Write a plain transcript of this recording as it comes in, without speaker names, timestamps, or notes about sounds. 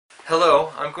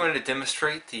Hello, I'm going to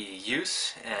demonstrate the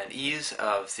use and ease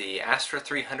of the ASTRA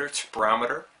 300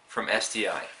 spirometer from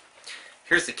SDI.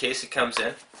 Here's the case it comes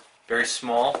in. Very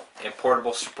small and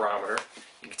portable spirometer.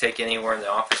 You can take it anywhere in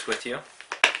the office with you.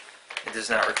 It does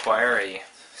not require a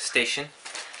station.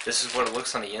 This is what it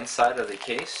looks on the inside of the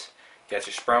case. You got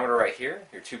your spirometer right here,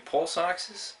 your two pulse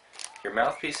oxes, your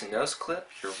mouthpiece and nose clip,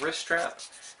 your wrist strap,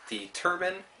 the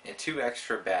turbine, and two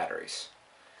extra batteries.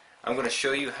 I'm going to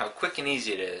show you how quick and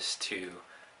easy it is to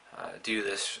do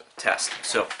this test.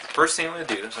 So first thing I'm going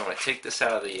to do is I'm going to take this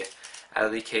out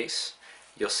of the case.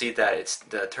 You'll see that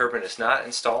the turbine is not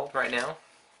installed right now.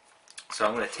 So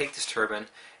I'm going to take this turbine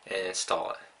and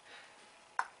install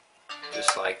it,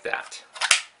 just like that.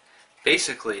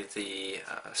 Basically, the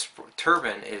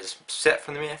turbine is set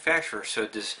from the manufacturer, so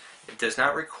it does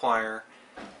not require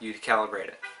you to calibrate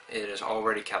it. It is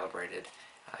already calibrated.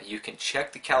 You can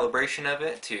check the calibration of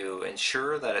it to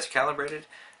ensure that it's calibrated,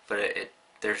 but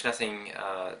there's nothing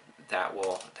that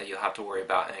you'll have to worry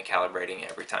about in calibrating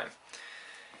every time.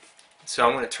 So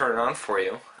I'm going to turn it on for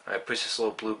you. I push this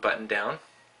little blue button down.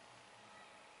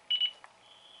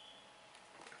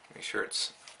 Make sure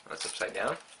it's upside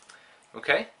down.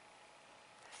 Okay.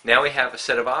 Now we have a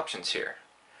set of options here.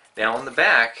 Now on the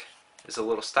back is a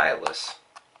little stylus.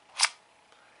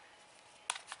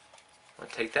 I'm going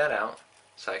to take that out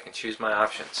so I can choose my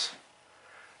options.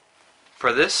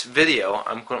 For this video,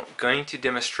 I'm going to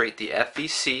demonstrate the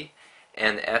FVC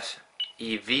and the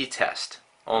FEV test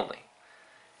only.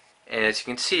 And as you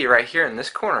can see right here in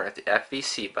this corner at the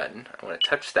FVC button, I'm going to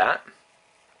touch that.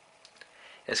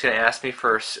 It's going to ask me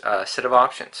for a set of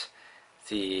options.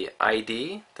 The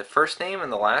ID, the first name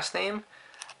and the last name,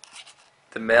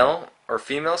 the male or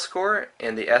female score,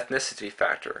 and the ethnicity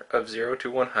factor of 0 to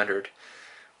 100.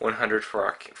 100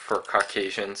 for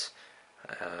Caucasians.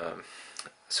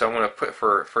 So I'm going to put,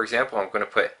 for example, I'm going to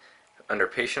put under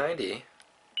patient ID,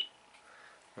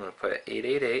 I'm going to put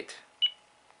 888,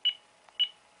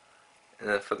 and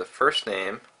then for the first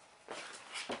name,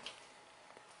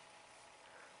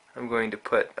 I'm going to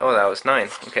put, oh, that was 9,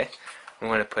 okay. I'm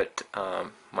going to put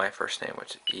my first name,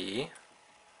 which is E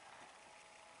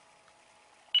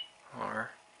R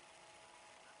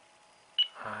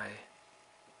I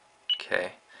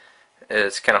K.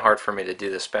 It's kind of hard for me to do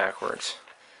this backwards.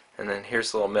 And then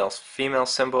here's the little male-female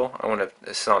symbol.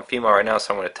 This is on female right now,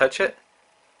 so I'm going to touch it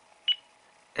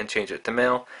and change it to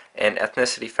male. And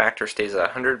ethnicity factor stays at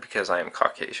 100 because I am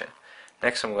Caucasian.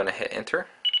 Next, I'm going to hit enter.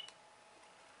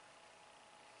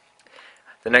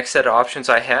 The next set of options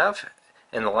I have,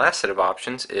 and the last set of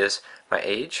options, is my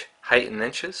age, height in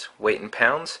inches, weight in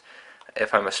pounds,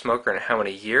 if I'm a smoker and how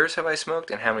many years have I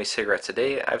smoked, and how many cigarettes a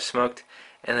day I've smoked,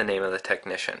 and the name of the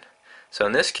technician. So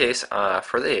in this case,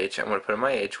 for the age, I'm going to put in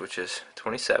my age, which is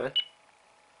 27.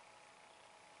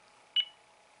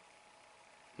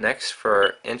 Next,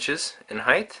 for inches in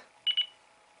height,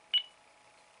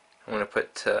 I'm going to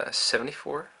put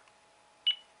 74.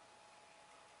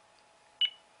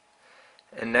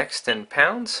 And next, in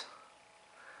pounds,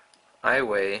 I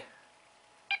weigh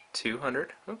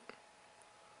 200. I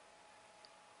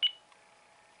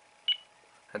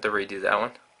have to redo that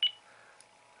one.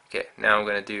 Okay, now I'm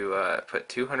going to do put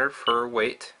 200 for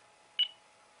weight,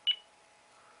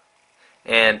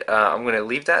 and I'm going to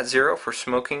leave that 0 for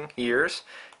smoking years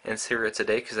and cigarettes a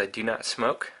day because I do not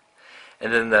smoke.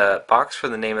 And then the box for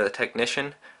the name of the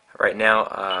technician, right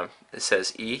now it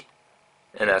says E,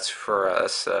 and that's for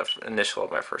initial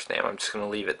of my first name. I'm just going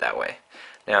to leave it that way.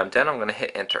 Now I'm done. I'm going to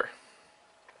hit enter.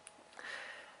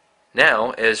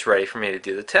 Now it is ready for me to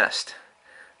do the test.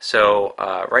 So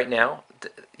right now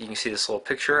you can see this little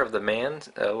picture of the man,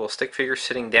 a little stick figure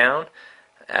sitting down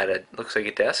at looks like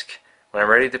a desk. When I'm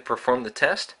ready to perform the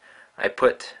test, I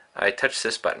touch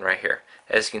this button right here.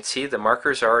 As you can see, the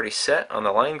markers are already set on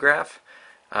the line graph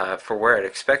for where it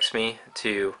expects me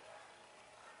to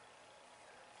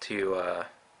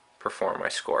perform my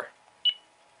score.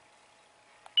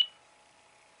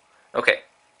 Okay,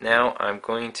 now I'm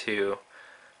going to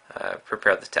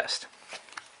prepare the test.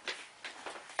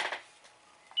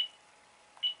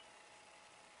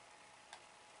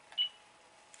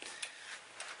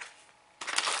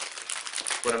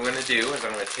 What I'm going to do is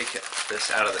I'm going to take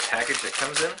this out of the package that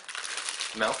comes in,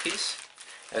 the mouthpiece.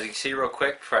 As you can see real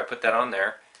quick, before I put that on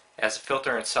there, it has a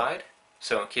filter inside,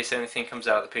 so in case anything comes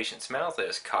out of the patient's mouth, it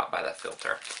is caught by that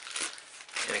filter.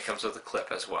 And it comes with a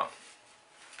clip as well.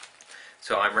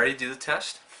 So I'm ready to do the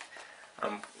test.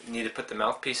 I need to put the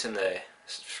mouthpiece in the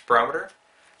spirometer.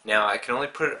 Now I can only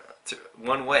put it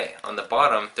one way. On the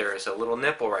bottom there is a little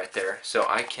nipple right there, so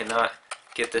I cannot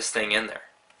get this thing in there.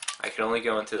 I can only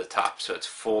go into the top, so it's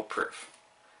foolproof.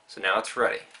 So now it's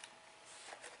ready.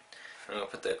 I'm going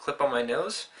to put the clip on my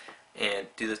nose and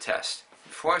do the test.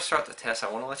 Before I start the test,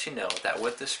 I want to let you know that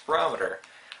with this spirometer,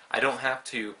 I don't have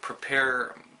to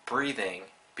prepare breathing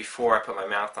before I put my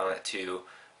mouth on it to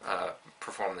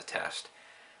perform the test.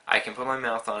 I can put my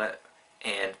mouth on it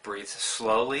and breathe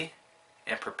slowly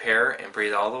and prepare and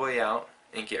breathe all the way out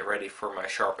and get ready for my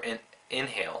sharp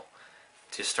inhale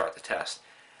to start the test.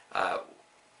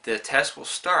 The test will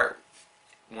start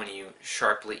when you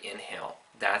sharply inhale.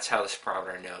 That's how the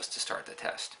spirometer knows to start the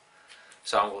test.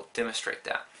 So I will demonstrate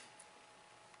that.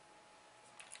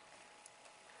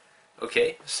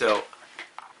 Okay, so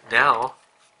now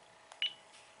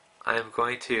I'm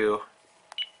going to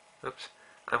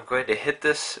hit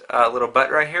this little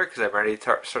button right here because I'm ready to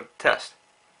start the test.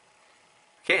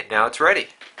 Okay, now it's ready.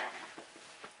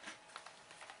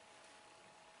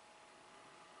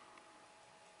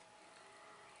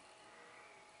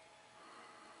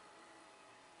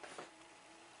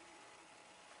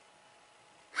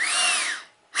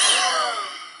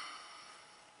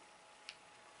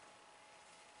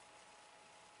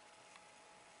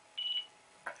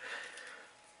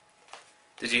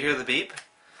 Did you hear the beep?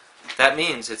 That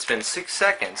means it's been 6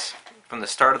 seconds from the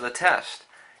start of the test,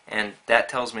 and that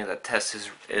tells me that the test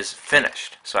is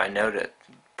finished. So I know to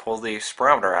pull the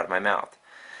spirometer out of my mouth.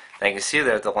 And you can see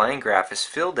there the line graph is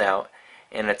filled out,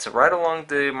 and it's right along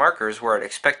the markers where it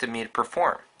expected me to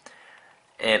perform.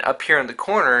 And up here in the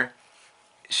corner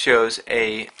shows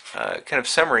a kind of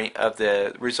summary of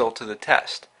the result of the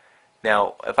test.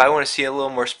 Now, if I want to see a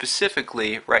little more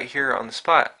specifically, right here on the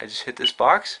spot, I just hit this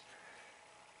box,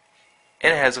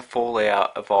 and it has a full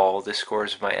layout of all the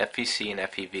scores of my FVC and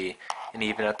FEV, and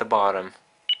even at the bottom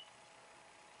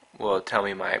will tell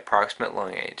me my approximate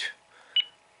lung age.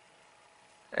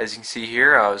 As you can see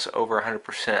here, I was over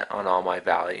 100% on all my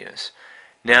values.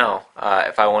 Now,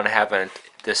 if I want to have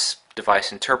this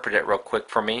device interpret it real quick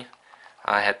for me,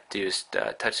 all I have to do is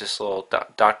touch this little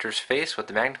doctor's face with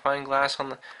the magnifying glass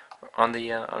on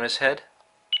his head,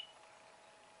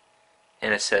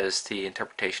 and it says the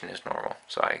interpretation is normal.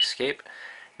 So I escape.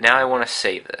 Now I want to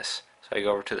save this. So I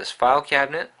go over to this file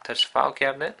cabinet, touch the file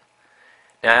cabinet.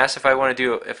 Now I ask if I want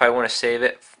to save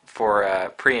it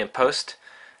for pre and post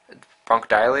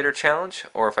bronchodilator challenge,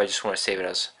 or if I just want to save it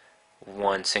as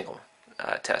one single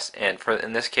test. And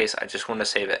in this case, I just want to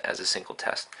save it as a single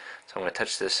test. So I'm going to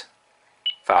touch this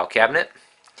file cabinet.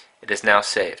 It is now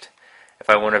saved.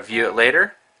 If I want to view it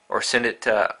later or send it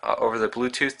over the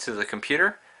Bluetooth to the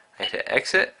computer, I hit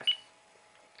exit,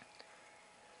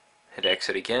 hit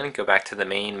exit again, go back to the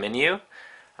main menu.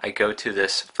 I go to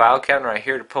this file cabinet right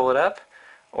here to pull it up,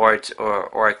 or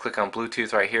I click on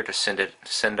Bluetooth right here to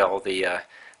send all the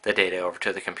data over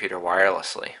to the computer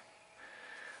wirelessly.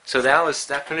 So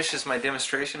that finishes my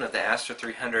demonstration of the ASTRA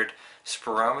 300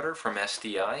 spirometer from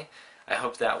SDI. I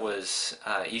hope that was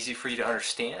easy for you to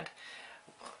understand.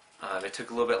 It took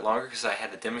a little bit longer because I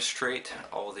had to demonstrate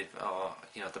all the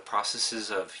the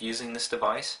processes of using this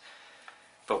device.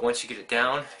 But once you get it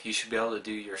down, you should be able to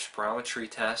do your spirometry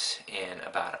tests in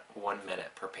about 1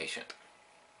 minute per patient.